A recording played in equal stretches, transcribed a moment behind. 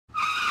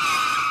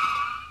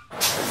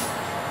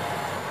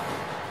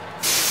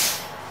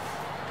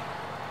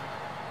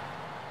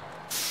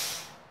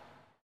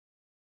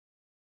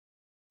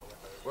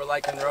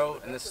like Monroe,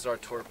 and this is our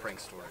tour of prank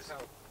stories.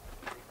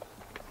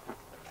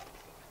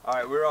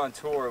 Alright, we're on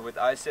tour with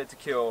I Set to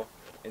Kill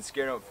and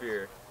Scare Don't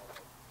Fear.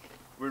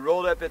 We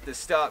rolled up at the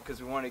stop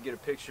because we wanted to get a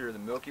picture of the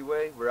Milky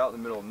Way. We're out in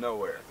the middle of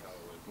nowhere.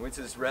 We went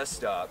to this rest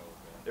stop.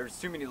 There was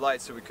too many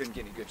lights so we couldn't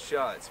get any good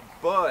shots.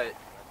 But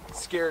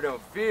Scare Don't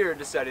Fear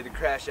decided to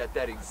crash at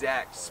that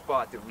exact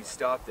spot that we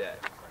stopped at.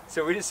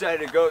 So we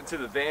decided to go up to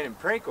the van and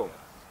prank them.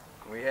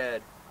 We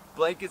had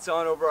blankets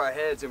on over our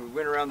heads and we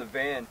went around the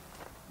van,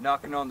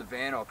 knocking on the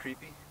van all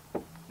creepy.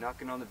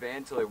 Knocking on the van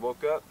until they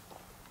woke up.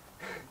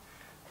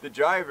 The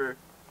driver,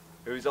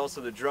 who was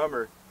also the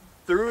drummer,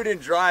 threw it in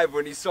drive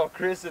when he saw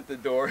Chris at the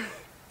door.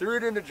 Threw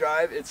it into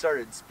drive and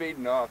started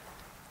speeding off.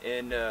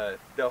 And the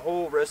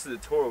whole rest of the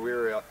tour, we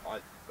were on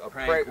a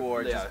prank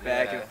war, just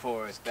back and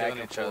forth, just back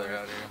killing and each forth. other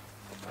out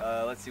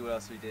here. Let's see what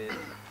else we did.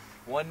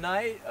 One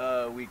night,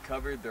 we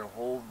covered their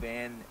whole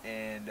van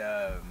and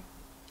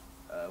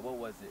what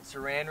was it?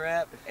 Saran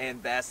wrap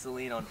and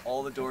Vaseline on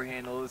all the door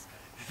handles,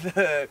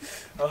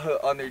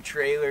 on their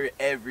trailer,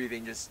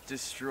 everything. Just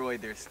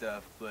destroyed their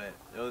stuff, but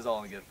it was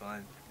all in good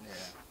fun. Yeah.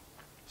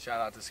 Shout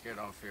out to Scare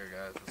Don't Fear,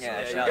 guys.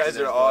 Yeah, you guys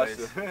are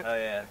awesome. Oh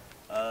yeah.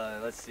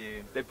 Let's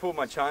see. They pulled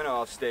my china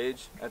off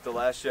stage at the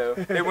last show.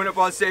 They went up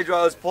on stage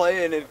while I was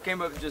playing and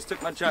came up and just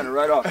took my china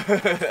right off.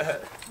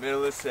 Middle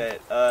of the set.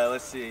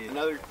 Let's see.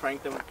 Another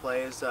prank that we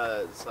play is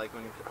it's like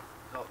when you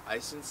call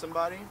icing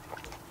somebody.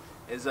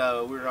 Is we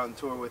were on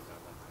tour with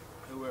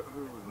who were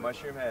we?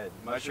 Mushroom Head.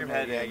 Mushroom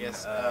Head, yeah, I and,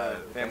 guess.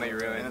 Family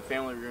Ruin. And the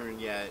Family Ruin,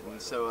 yeah.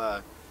 And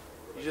so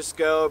you just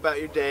go about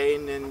your day,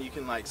 and then you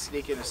can like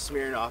sneak in a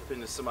Smirnoff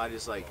into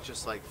somebody's like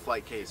just like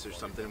flight case or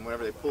something. And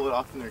whenever they pull it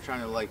off and they're trying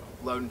to like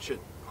load and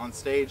shit on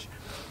stage,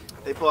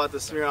 they pull out the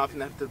Smirnoff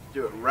and they have to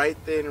do it right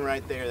then and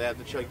right there. They have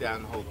to chug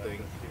down the whole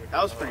thing.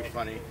 That was pretty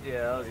funny.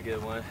 Yeah, that was a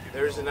good one.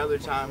 There was another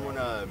time when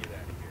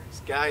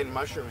this guy in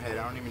Mushroom Head,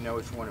 I don't even know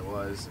which one it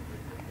was,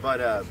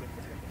 but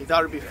he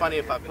thought it'd be funny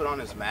if I put on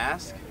his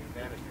mask,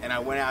 and I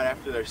went out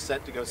after their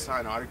set to go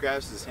sign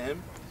autographs as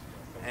him,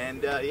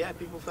 and yeah,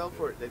 people fell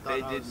for it. They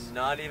thought They did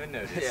not even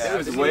notice. Yeah, it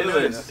was Black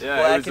Waylon. Yeah,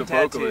 Black it was the and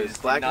tattoos. vocalist.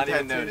 Did Black not and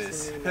even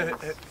tattoos.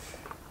 notice. It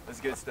was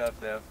good stuff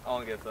though.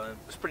 All in good fun.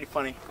 It was pretty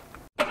funny.